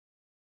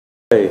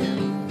Hey,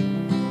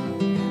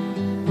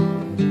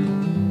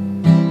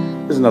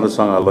 this is another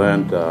song I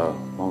learned a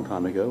long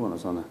time ago when I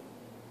was on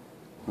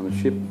a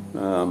ship.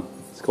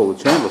 It's called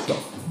the Chandler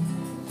Shop.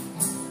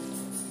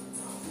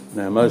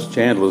 Now, most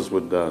chandlers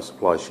would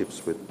supply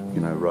ships with,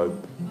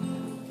 rope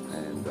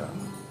and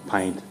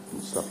paint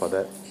and stuff like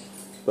that.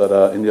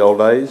 But in the old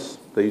days,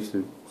 they used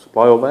to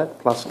supply all that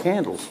plus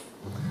candles.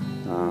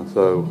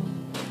 So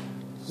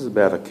this is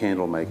about a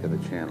candle maker, the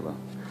Chandler.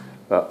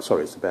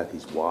 Sorry, it's about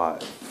his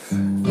wife.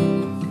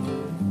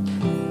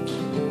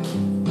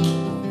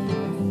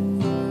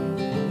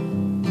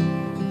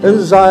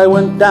 As I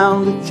went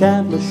down the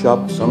Chandler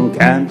Shop, some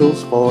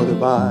candles for to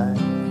buy,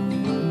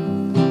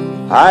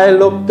 I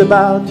looked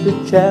about the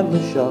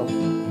Chandler Shop,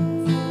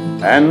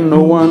 and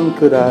no one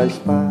could I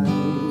spy.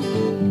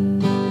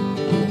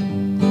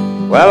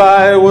 Well,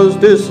 I was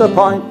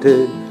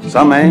disappointed,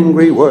 some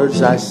angry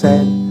words I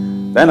said,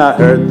 then I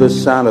heard the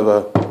sound of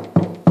a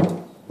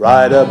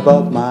right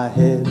above my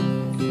head.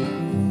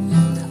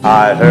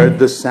 I heard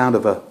the sound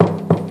of a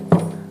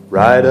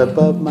right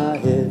above my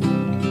head.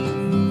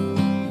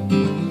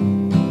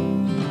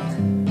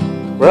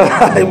 Well,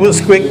 I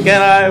was quick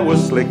and I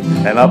was slick,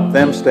 and up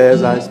them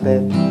stairs I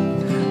sped.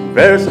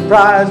 Very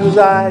surprised was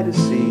I to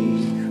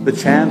see the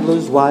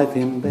chandler's wife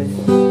in bed.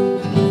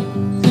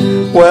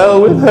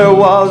 Well, with her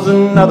was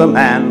another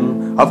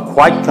man of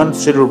quite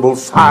considerable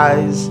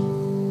size.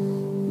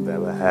 They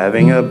were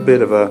having a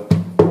bit of a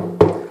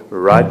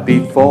right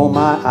before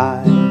my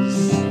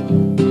eyes.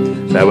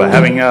 They were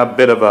having a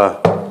bit of a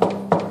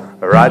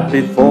right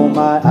before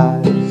my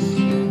eyes.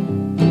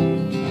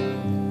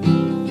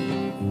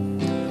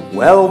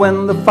 Well,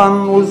 when the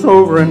fun was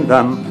over and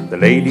done, the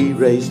lady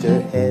raised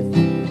her head.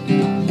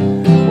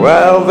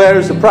 Well,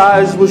 very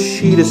surprised was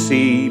she to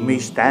see me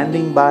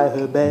standing by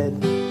her bed.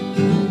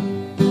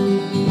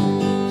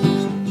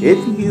 If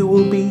you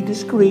will be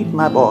discreet,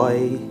 my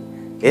boy,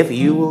 if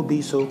you will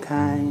be so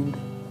kind,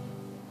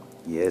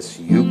 yes,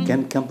 you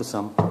can come for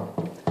some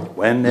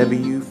whenever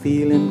you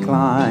feel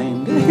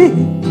inclined.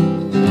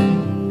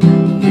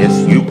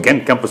 Yes, you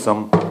can come for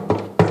some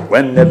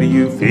whenever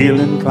you feel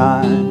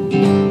inclined.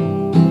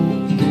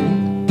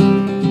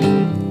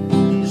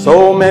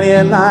 So many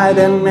a night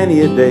and many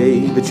a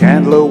day the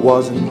chandler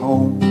wasn't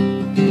home.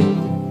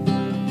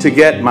 To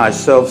get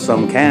myself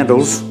some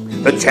candles,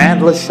 the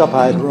Chandler Shop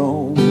I'd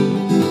roam.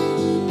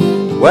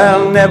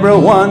 Well, never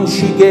one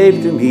she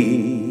gave to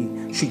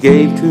me, she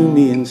gave to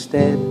me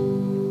instead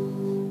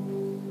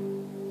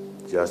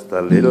just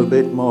a little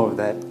bit more of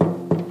that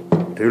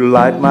to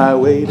light my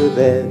way to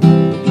bed.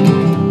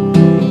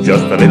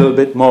 Just a little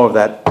bit more of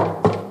that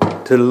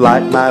to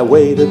light my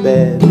way to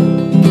bed.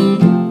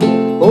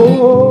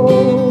 Oh.